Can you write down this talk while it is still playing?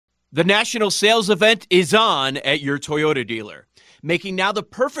The national sales event is on at your Toyota dealer, making now the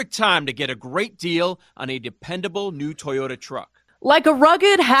perfect time to get a great deal on a dependable new Toyota truck. Like a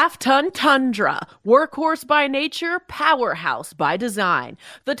rugged half-ton Tundra, workhorse by nature, powerhouse by design.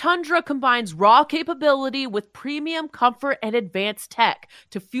 The Tundra combines raw capability with premium comfort and advanced tech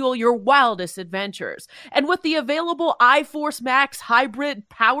to fuel your wildest adventures. And with the available iForce Max hybrid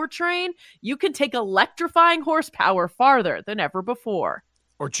powertrain, you can take electrifying horsepower farther than ever before.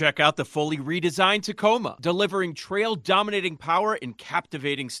 Or check out the fully redesigned Tacoma, delivering trail-dominating power in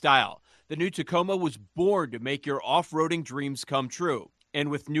captivating style. The new Tacoma was born to make your off-roading dreams come true.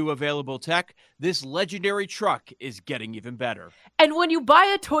 And with new available tech, this legendary truck is getting even better. And when you buy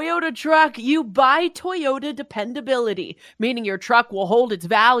a Toyota truck, you buy Toyota dependability, meaning your truck will hold its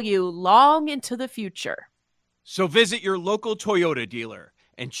value long into the future. So visit your local Toyota dealer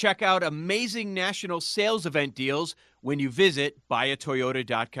and check out amazing national sales event deals when you visit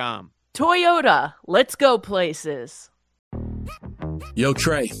buyatoyota.com. Toyota, let's go places. Yo,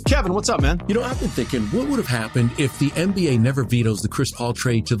 Trey. Kevin, what's up, man? You know, I've been thinking, what would have happened if the NBA never vetoes the Chris Paul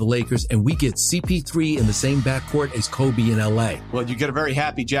trade to the Lakers and we get CP3 in the same backcourt as Kobe in LA? Well, you get a very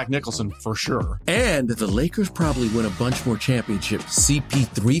happy Jack Nicholson for sure. And the Lakers probably win a bunch more championships.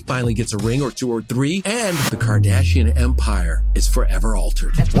 CP3 finally gets a ring or two or three, and the Kardashian empire is forever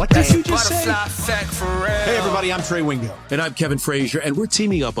altered. What did you just say? Hey, everybody, I'm Trey Wingo. And I'm Kevin Frazier, and we're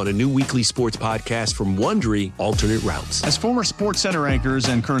teaming up on a new weekly sports podcast from Wondery, Alternate Routes. As former Sports Center anchors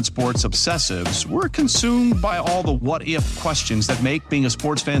and current sports obsessives, we're consumed by all the what-if questions that make being a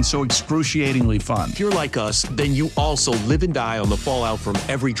sports fan so excruciatingly fun. If you're like us, then you also live and die on the fallout from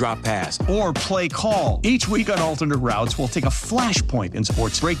every drop pass. Or play call. Each week on Alternate Routes, we'll take a flashpoint in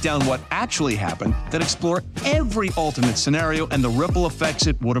sports, break down what actually happened, then explore every alternate scenario and the ripple effects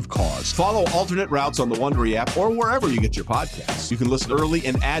it would have caused. Follow Alternate Routes on the Wondery app or wherever you get your podcasts. You can listen early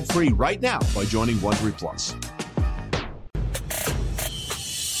and ad-free right now by joining Wondery Plus.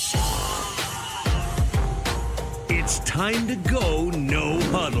 It's time to go no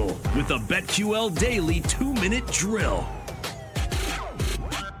huddle with the BetQL Daily 2-minute drill.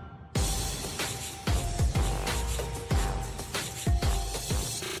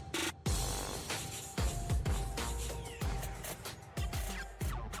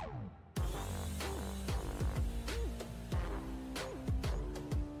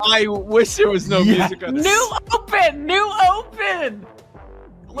 I wish there was no music on this. New open!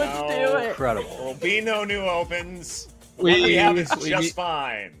 Let's do it. Incredible. There will be no new opens. We have is just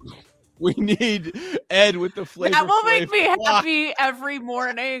fine. We need Ed with the flavor. That will make me happy every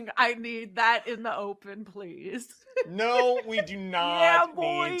morning. I need that in the open, please. No, we do not Yeah,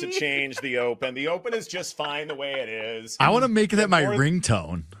 boy. need to change the open. The open is just fine the way it is. I want to make that my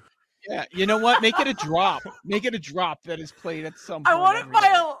ringtone. Yeah, you know what? Make it a drop. Make it a drop that is played at some point. I want every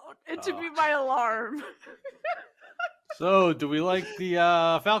day. it to be my alarm. So, do we like the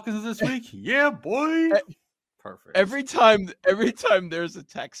Falcons this week? Yeah, boy. Perfect. Every time there's a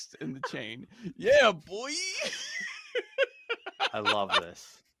text in the chain. Yeah, boy. I love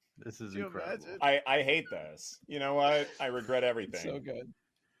this. This is incredible. I hate this. You know what? I regret everything. So good.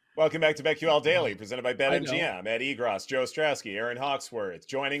 Welcome back to BetQL Daily, presented by BetMGM. Ed Egros, Joe Ostrowski, Aaron Hawksworth.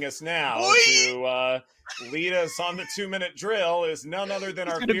 Joining us now to lead us on the 2-minute drill is none other than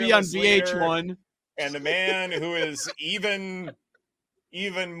our fearless VH1 and the man who is even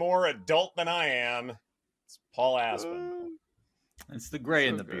more adult than I am. It's Paul Aspen. It's the gray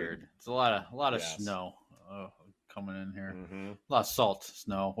in the beard. It's a lot of snow coming in here. Mm-hmm. A lot of salt,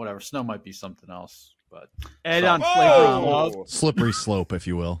 snow, whatever. Snow might be something else, but Ed on Flavor of Love. Slippery slope, if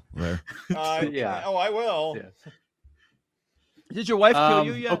you will. There. Yeah. Oh, I will. Yeah. Did your wife kill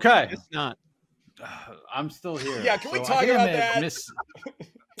you yet? Okay. It's not. I'm still here. Yeah, can we So talk I think I about may have that?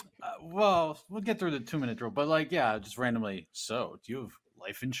 Well, we'll get through the 2-minute drill, but just randomly. So, do you have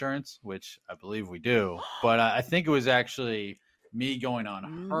life insurance? Which I believe we do, but I think it was actually me going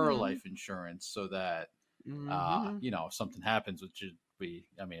on her life insurance so that if something happens, which would be,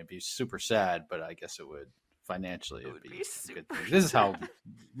 it'd be super sad, but I guess it would financially it'd be a good thing. This is how.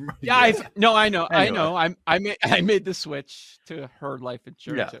 I know. Anyway. I made the switch to her life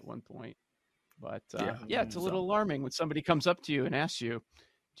insurance at one point, but it's a little alarming when somebody comes up to you and asks you,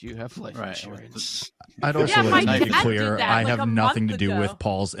 "Do you have life insurance?" I'd also like to make it dad clear did that, I like, have a nothing to month do ago. with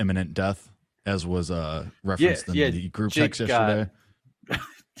Paul's imminent death, as was referenced in the group Jake text yesterday.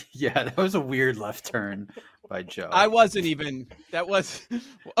 Yeah, that was a weird left turn by Joe. I wasn't even. That was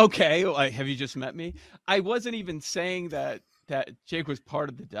okay. Have you just met me? I wasn't even saying that Jake was part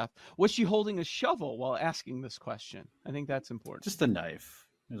of the death. Was she holding a shovel while asking this question? I think that's important. Just a knife.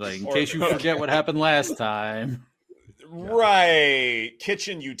 It was like, in case you forget what happened last time. Right.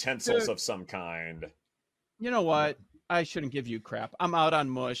 Kitchen utensils of some kind. You know what? I shouldn't give you crap. I'm out on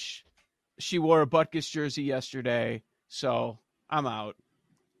Mush. She wore a Butkus jersey yesterday, so I'm out.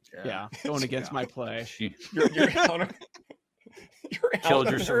 Yeah, going against my play. You're out on, Killed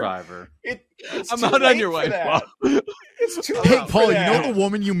your survivor. I'm out on your wife, Paul. It's too Hey, late Paul, for you know that. the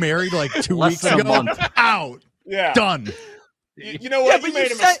woman you married like 2 Less weeks than a ago? month. Out. Yeah. Done. You know what? but You made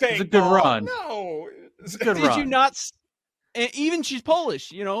you a said- mistake. It's a good Paul. run. No. It's a good Did run. you not? And even she's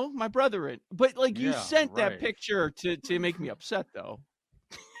Polish, my brother. But you Yeah, sent that right. picture to make me upset, though.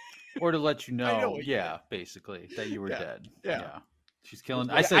 Or to let you I know know, what you basically, that you were Yeah, dead. yeah. She's killing.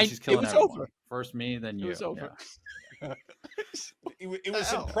 Yeah, I said she's killing it was everyone. over. First me, then you. It was over. It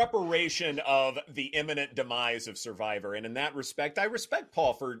was in preparation of the imminent demise of Survivor. And in that respect, I respect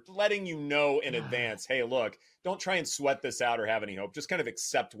Paul for letting you know in advance, hey, look, don't try and sweat this out or have any hope. Just kind of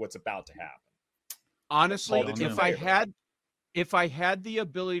accept what's about to happen. Honestly, Paul, did you if I had the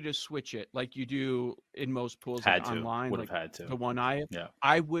ability to switch it like you do in most pools Had to. online, Would have like had to. the one Yeah.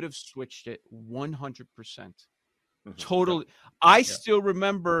 I would have switched it 100%. Mhm. Totally. I still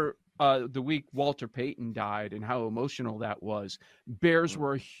remember the week Walter Payton died and how emotional that was. Bears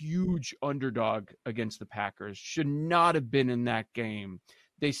were a huge underdog against the Packers. Should not have been in that game.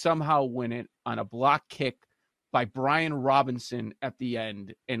 They somehow win it on a block kick by Brian Robinson at the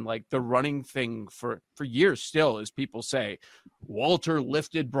end. And like the running thing for years still, as people say, Walter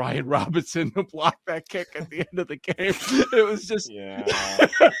lifted Brian Robinson to block that kick at the end of the game. It was just Yeah.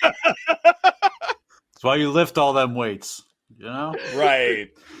 That's why you lift all them weights. Right.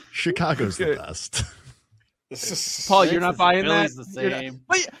 Chicago's the best. This is Paul, you're not buying that. Philly's the same.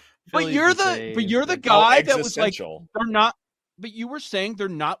 But Philly's you're the the same. you're the It's all guy that was like existential. they're not. But you were saying they're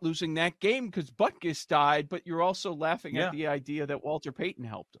not losing that game because Butkus died. But you're also laughing at the idea that Walter Payton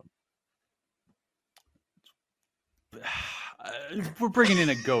helped him. We're bringing in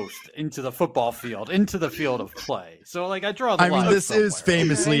a ghost into the football field, into the field of play. So, like, I draw the I mean, line this is somewhere.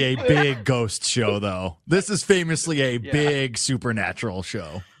 famously a big ghost show, though. This is famously a big supernatural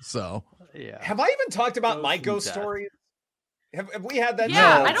show. So, Yeah. Have I even talked about Ghost my and ghost death. story? Have we had that?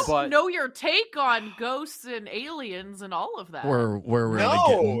 Yeah, No, I don't but- know your take on ghosts and aliens and all of that. we're really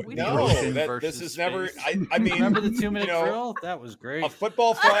No, getting... no, Ocean this versus is never. space. I mean, Remember the 2-minute you know, drill? That was great. A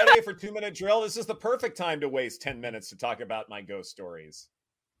football Friday for 2-minute drill. This is the perfect time to waste 10 minutes to talk about my ghost stories.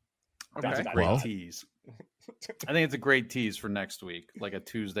 That's a Okay. great Well. tease. I think it's a great tease for next week, like a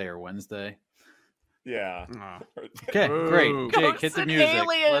Tuesday or Wednesday. Yeah. Okay, great. Jake, hit the and music.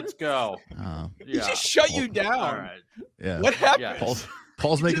 aliens. Let's go. He Yeah. just shut you down. All right. Yeah. What happened? Yeah.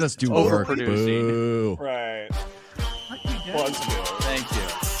 Paul's making us do just work. overproducing. Boo. Right. Thank you.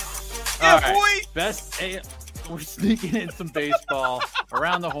 Yeah, All right. boy. Best AL. We're sneaking in some baseball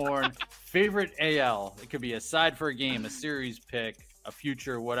around the horn. Favorite AL. It could be a side for a game, a series pick, a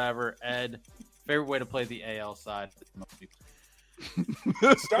future, whatever. Ed, favorite way to play the AL side.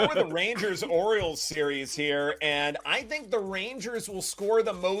 Start with the Rangers-Orioles series here, and I think the Rangers will score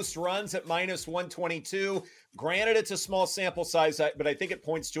the most runs at -122. Granted, it's a small sample size, but I think it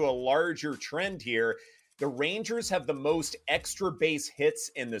points to a larger trend here. The Rangers have the most extra base hits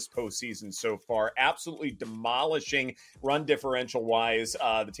in this postseason so far, absolutely demolishing run differential-wise.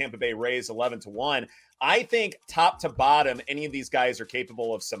 The Tampa Bay Rays 11-1. I think top to bottom, any of these guys are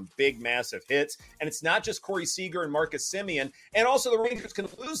capable of some big, massive hits. And it's not just Corey Seager and Marcus Semien. And also the Rangers can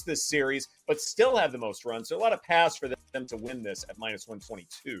lose this series, but still have the most runs. So a lot of paths for them to win this at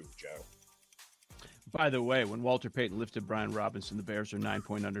 -122, Joe. By the way, when Walter Payton lifted Brian Robinson, the Bears are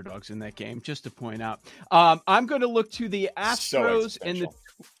 9-point underdogs in that game, just to point out. I'm going to look to the Astros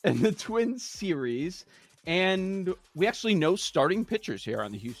and the Twins series. And we actually know starting pitchers here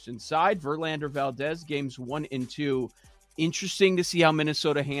on the Houston side. Verlander, Valdez, games 1 and 2. Interesting to see how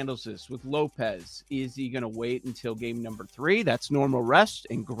Minnesota handles this with Lopez. Is he going to wait until game number 3? That's normal rest.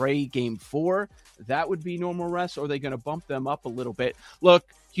 And Gray, game 4. That would be normal rest. Or are they going to bump them up a little bit? Look,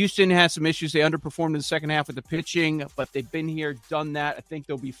 Houston has some issues. They underperformed in the second half with the pitching, but they've been here, done that. I think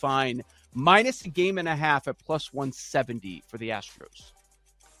they'll be fine. Minus a game and a half at +170 for the Astros.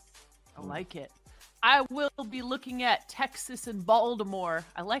 I like it. I will be looking at Texas and Baltimore.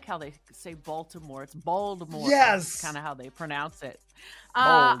 I like how they say Baltimore. It's Baltimore. Yes. That's kind of how they pronounce it.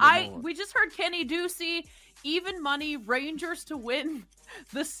 Baltimore. We just heard Kenny Ducey, even money, Rangers to win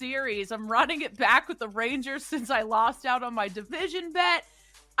the series. I'm running it back with the Rangers since I lost out on my division bet.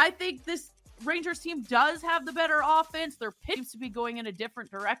 I think this Rangers team does have the better offense. Their pitch seems to be going in a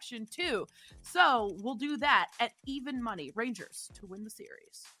different direction too. So we'll do that at even money. Rangers to win the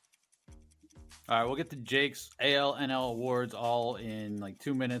series. All right, we'll get to Jake's AL, NL awards all in like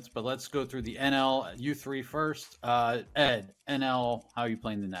 2 minutes, but let's go through the NL. You three first. Ed, NL, how are you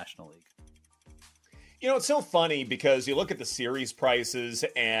playing the National League? You know, it's so funny because you look at the series prices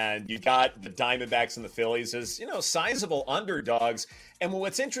and you got the Diamondbacks and the Phillies as, you know, sizable underdogs. And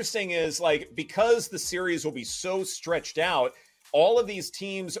what's interesting is, like, because the series will be so stretched out, all of these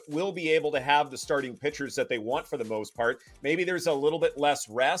teams will be able to have the starting pitchers that they want for the most part. Maybe there's a little bit less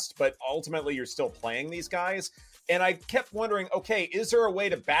rest, but ultimately you're still playing these guys. And I kept wondering, okay, is there a way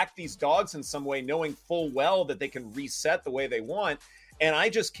to back these dogs in some way, knowing full well that they can reset the way they want? And I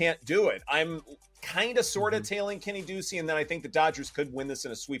just can't do it. I'm kind of sort of tailing Kenny Ducey, and then I think the Dodgers could win this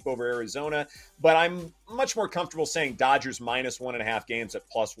in a sweep over Arizona, but I'm much more comfortable saying Dodgers minus 1.5 games at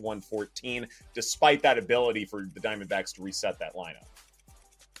plus 114, despite that ability for the Diamondbacks to reset that lineup.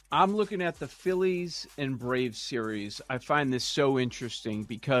 I'm looking at the Phillies and Braves series. I find this so interesting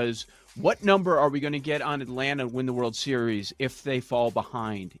because what number are we going to get on Atlanta to win the World Series if they fall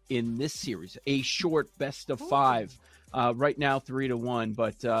behind in this series? A short best of 5. Right now, 3-1,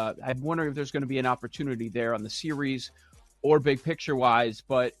 but I'm wondering if there's going to be an opportunity there on the series or big picture wise.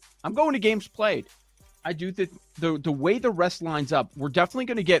 But I'm going to games played. I do think the way the rest lines up, we're definitely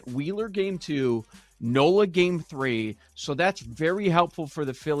going to get Wheeler game 2, Nola game 3. So that's very helpful for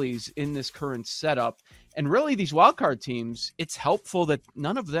the Phillies in this current setup. And really, these wildcard teams, it's helpful that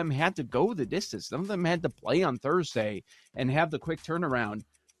none of them had to go the distance. None of them had to play on Thursday and have the quick turnaround.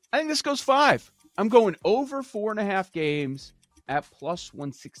 I think this goes 5. I'm going over 4.5 games at plus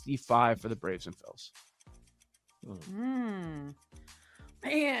 165 for the Braves and Phils.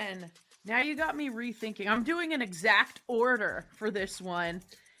 Man, now you got me rethinking. I'm doing an exact order for this one.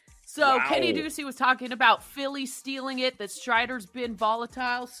 So wow. Kenny Ducey was talking about Philly stealing it, that Strider's been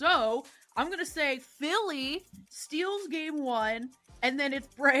volatile. So I'm going to say Philly steals game 1, and then it's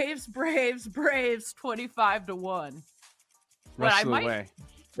Braves, 25-1. Rest of the way.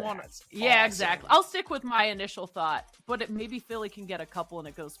 Yeah, exactly. I'll stick with my initial thought, but maybe Philly can get a couple and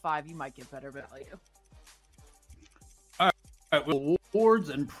it goes 5. You might get better value. All right, well, awards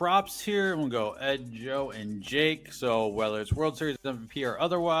and props here. We'll go Ed, Joe, and Jake. So whether it's World Series MVP or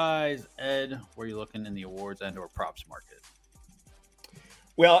otherwise, Ed, where are you looking in the awards and or props market?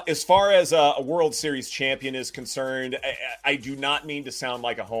 Well, as far as a World Series champion is concerned, I do not mean to sound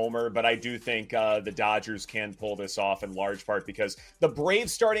like a homer, but I do think the Dodgers can pull this off in large part because the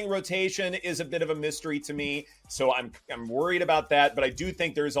Braves starting rotation is a bit of a mystery to me. So I'm worried about that, but I do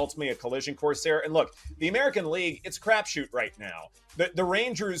think there is ultimately a collision course there. And look, the American League, it's a crapshoot right now. The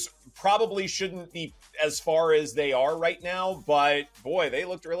Rangers probably shouldn't be as far as they are right now, but boy, they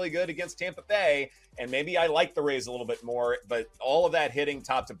looked really good against Tampa Bay. And maybe I like the Rays a little bit more, but all of that hitting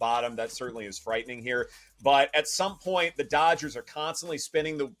top to bottom, that certainly is frightening here. But at some point, the Dodgers are constantly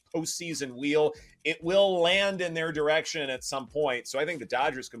spinning the postseason wheel. It will land in their direction at some point. So I think the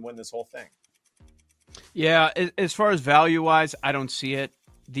Dodgers can win this whole thing. Yeah, as far as value-wise, I don't see it.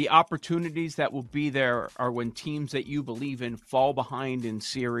 The opportunities that will be there are when teams that you believe in fall behind in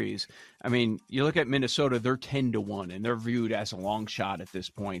series. I mean, you look at Minnesota, they're 10-1, and they're viewed as a long shot at this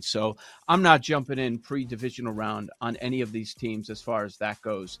point. So I'm not jumping in pre-divisional round on any of these teams as far as that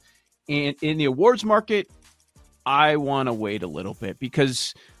goes. And in the awards market, I want to wait a little bit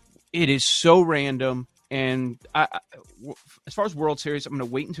because it is so random. And as far as World Series, I'm going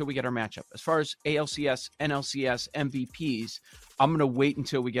to wait until we get our matchup. As far as ALCS, NLCS, MVPs, I'm going to wait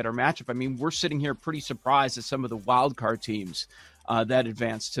until we get our matchup. I mean, we're sitting here pretty surprised at some of the wild card teams that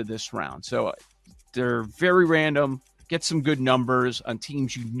advanced to this round. So they're very random. Get some good numbers on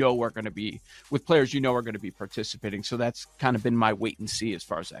teams you know are going to be, with players you know are going to be participating. So that's kind of been my wait and see as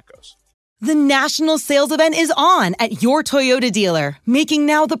far as that goes. The national sales event is on at your Toyota dealer, making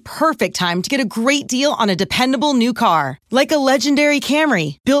now the perfect time to get a great deal on a dependable new car. Like a legendary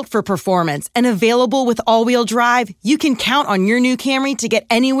Camry, built for performance and available with all-wheel drive, you can count on your new Camry to get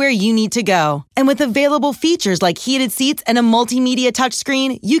anywhere you need to go. And with available features like heated seats and a multimedia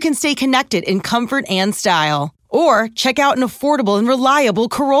touchscreen, you can stay connected in comfort and style. Or check out an affordable and reliable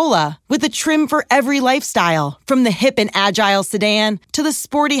Corolla with a trim for every lifestyle. From the hip and agile sedan to the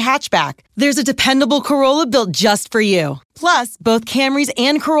sporty hatchback, there's a dependable Corolla built just for you. Plus, both Camrys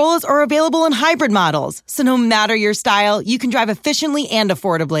and Corollas are available in hybrid models. So no matter your style, you can drive efficiently and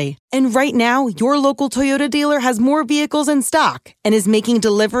affordably. And right now, your local Toyota dealer has more vehicles in stock and is making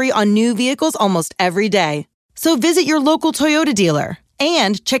delivery on new vehicles almost every day. So visit your local Toyota dealer.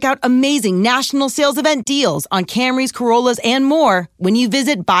 And check out amazing national sales event deals on Camrys, Corollas, and more when you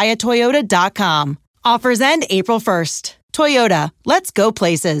visit buyatoyota.com. Offers end April 1st. Toyota, let's go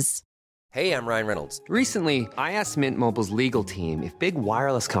places. Hey, I'm Ryan Reynolds. Recently, I asked Mint Mobile's legal team if big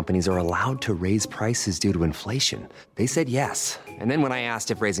wireless companies are allowed to raise prices due to inflation. They said yes. And then when I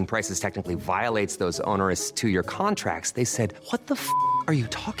asked if raising prices technically violates those onerous two-year contracts, they said, "What the f*** are you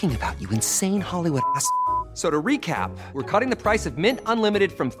talking about, you insane Hollywood ass?" So to recap, we're cutting the price of Mint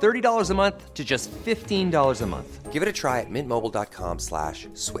Unlimited from $30 a month to just $15 a month. Give it a try at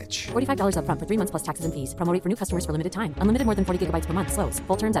mintmobile.com/switch. $45 up front for 3 months plus taxes and fees. Promo rate for new customers for limited time. Unlimited more than 40 gigabytes per month. Slows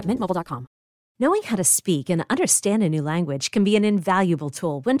full terms at mintmobile.com. Knowing how to speak and understand a new language can be an invaluable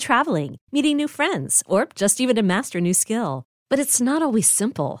tool when traveling, meeting new friends, or just even to master a new skill. But it's not always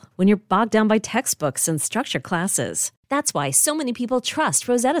simple when you're bogged down by textbooks and structure classes. That's why so many people trust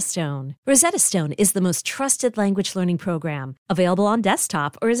Rosetta Stone. Rosetta Stone is the most trusted language learning program, available on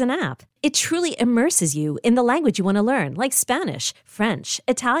desktop or as an app. It truly immerses you in the language you want to learn, like Spanish, French,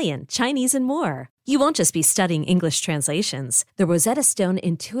 Italian, Chinese, and more. You won't just be studying English translations. The Rosetta Stone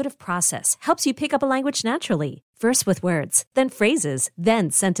intuitive process helps you pick up a language naturally, first with words, then phrases,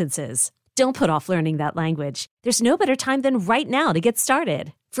 then sentences. Don't put off learning that language. There's no better time than right now to get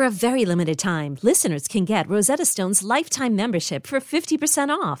started. For a very limited time, listeners can get Rosetta Stone's lifetime membership for 50%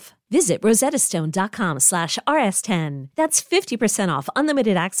 off. Visit rosettastone.com/rs10. That's 50% off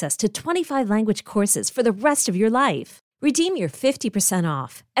unlimited access to 25 language courses for the rest of your life. Redeem your 50%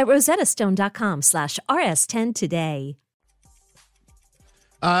 off at rosettastone.com/rs10 today.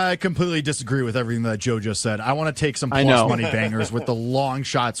 I completely disagree with everything that Joe just said. I want to take some plus money bangers with the long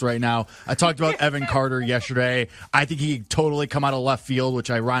shots right now. I talked about Evan Carter yesterday. I think he could totally come out of left field,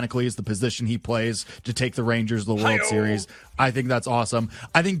 which ironically is the position he plays to take the Rangers to the World Series. I think that's awesome.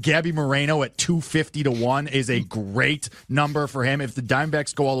 I think Gabby Moreno at 250 to 1 is a great number for him if the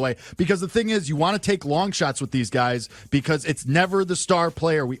Diamondbacks go all the way. Because the thing is, you want to take long shots with these guys because it's never the star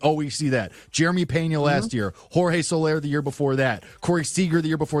player. We always see that. Jeremy Pena last year, Jorge Soler the year before that, Corey Seager the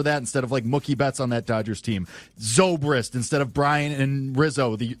year before that instead of like Mookie Betts on that Dodgers team, Zobrist instead of Brian and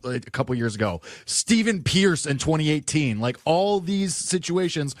Rizzo a couple years ago, Steven Pierce in 2018. Like all these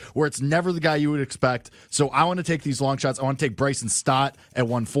situations where it's never the guy you would expect. So I want to take these long shots. I want to take Bryson Stott at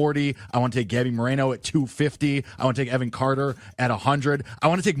 140. I want to take Gabby Moreno at 250. I want to take Evan Carter at 100. I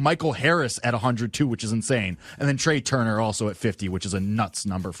want to take Michael Harris at 100 too, which is insane. And then Trey Turner also at 50, which is a nuts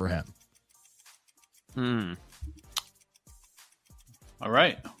number for him. All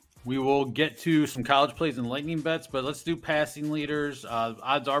right. We will get to some college plays and lightning bets, but let's do passing leaders.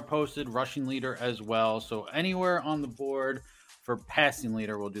 Odds are posted, rushing leader as well. So anywhere on the board for passing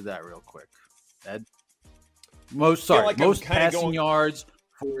leader, we'll do that real quick. Ed? Most passing yards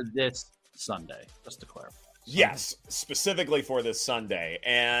for this Sunday, just to clarify. Yes, specifically for this Sunday.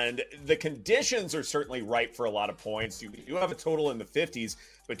 And the conditions are certainly ripe for a lot of points. You have a total in the 50s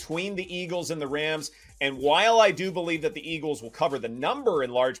between the Eagles and the Rams. And while I do believe that the Eagles will cover the number in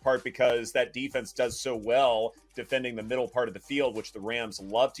large part because that defense does so well defending the middle part of the field, which the Rams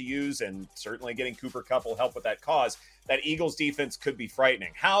love to use, and certainly getting Cooper Kupp will help with that cause, that Eagles defense could be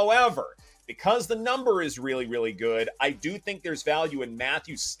frightening. However, because the number is really, really good, I do think there's value in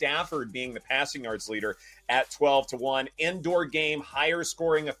Matthew Stafford being the passing yards leader at 12 to 1. Indoor game, higher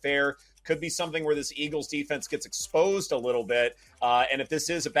scoring affair. Could be something where this Eagles defense gets exposed a little bit. And if this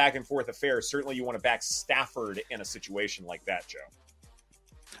is a back and forth affair, certainly you want to back Stafford in a situation like that, Joe.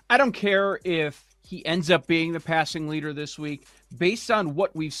 I don't care if he ends up being the passing leader this week. Based on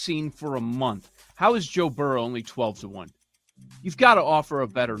what we've seen for a month, how is Joe Burrow only 12 to 1? You've got to offer a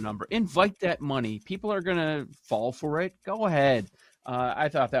better number. Invite that money. People are going to fall for it. Go ahead. I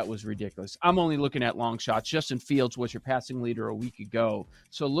thought that was ridiculous. I'm only looking at long shots. Justin Fields was your passing leader a week ago.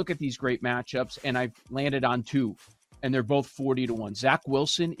 So look at these great matchups, and I've landed on two, and they're both 40 to 1. Zach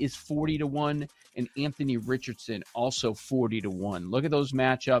Wilson is 40 to 1, and Anthony Richardson also 40 to 1. Look at those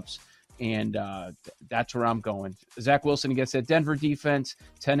matchups, and that's where I'm going. Zach Wilson against that Denver defense,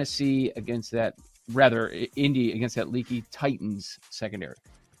 Tennessee against that, Indy against that leaky Titans secondary.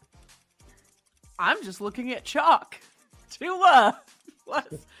 I'm just looking at chalk. Tua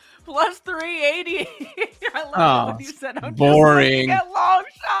plus 380. I love what you said. I'm boring. Just looking at long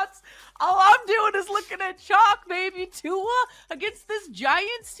shots. All I'm doing is looking at chalk, baby. Tua against this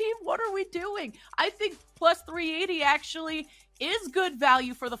Giants team. What are we doing? I think plus 380 actually is good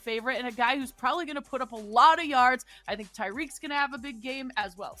value for the favorite and a guy who's probably going to put up a lot of yards. I think Tyreek's going to have a big game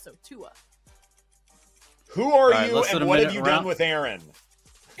as well. So Tua. Who are you and what have you done with Aaron?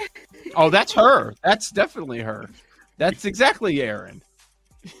 Oh, that's her. That's definitely her. That's exactly Aaron.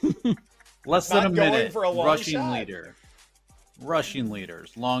 Less than a minute. For a rushing leader. Rushing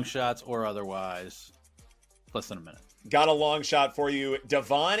leaders. Long shots or otherwise. Less than a minute. Got a long shot for you.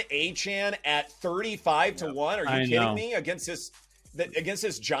 Devon Achane at 35 to 1. Are you kidding me? Against this against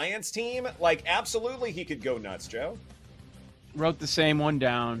this Giants team, like absolutely he could go nuts, Joe. Wrote the same one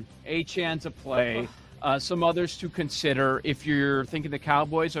down. Achane's a play. Some others to consider if you're thinking the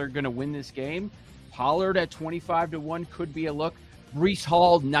Cowboys are going to win this game. Pollard at 25-1 could be a look. Breece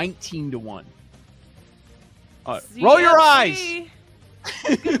Hall 19-1. Roll your eyes.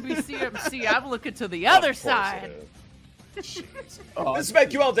 It's going to be CMC. I'm looking to the other side. This is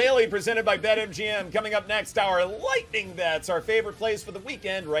BetQL Daily presented by BetMGM. Coming up next, our lightning bets, our favorite plays for the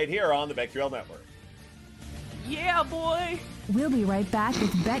weekend right here on the BetQL Network. Yeah, boy. We'll be right back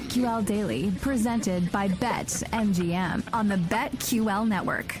with BetQL Daily, presented by BetMGM on the BetQL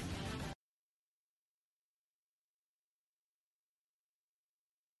Network.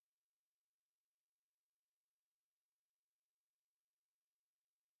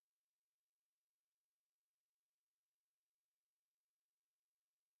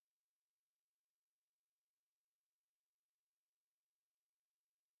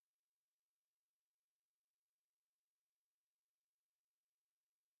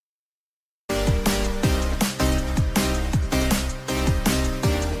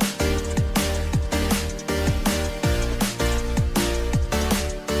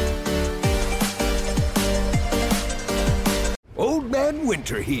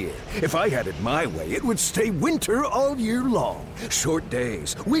 Winter here. If I had it my way, it would stay winter all year long. Short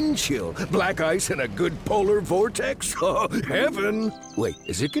days, wind chill, black ice, and a good polar vortex. Oh, heaven. Wait,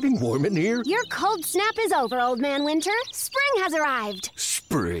 is it getting warm in here? Your cold snap is over, Old Man Winter. Spring has arrived.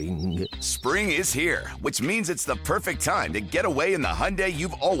 Spring. Spring is here, which means it's the perfect time to get away in the Hyundai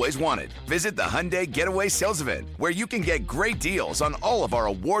you've always wanted. Visit the Hyundai Getaway Sales Event, where you can get great deals on all of our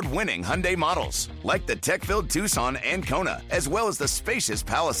award-winning Hyundai models, like the tech-filled Tucson and Kona, as well as the spacious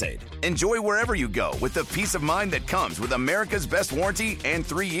Palisade. Enjoy wherever you go with the peace of mind that comes with America's best warranty and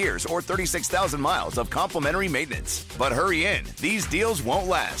 3 years or 36,000 miles of complimentary maintenance. But hurry in, these deals won't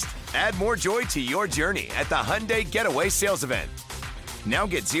last. Add more joy to your journey at the Hyundai Getaway Sales Event. Now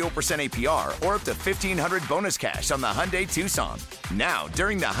get 0% APR or up to $1,500 bonus cash on the Hyundai Tucson. Now,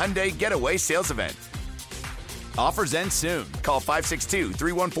 during the Hyundai Getaway Sales Event. Offers end soon. Call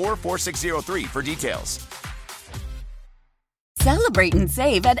 562-314-4603 for details. Celebrate and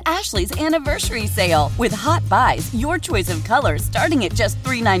save at Ashley's Anniversary Sale. With Hot Buys, your choice of colors starting at just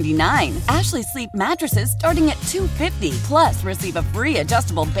 $3.99. Ashley Sleep mattresses starting at $2.50. Plus, receive a free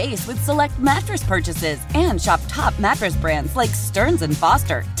adjustable base with select mattress purchases. And shop top mattress brands like Stearns &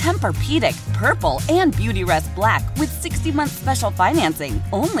 Foster, Tempur-Pedic, Purple, and Beautyrest Black with 60-month special financing.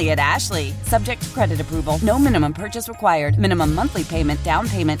 Only at Ashley. Subject to credit approval. No minimum purchase required. Minimum monthly payment, down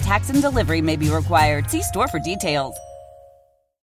payment, tax, and delivery may be required. See store for details.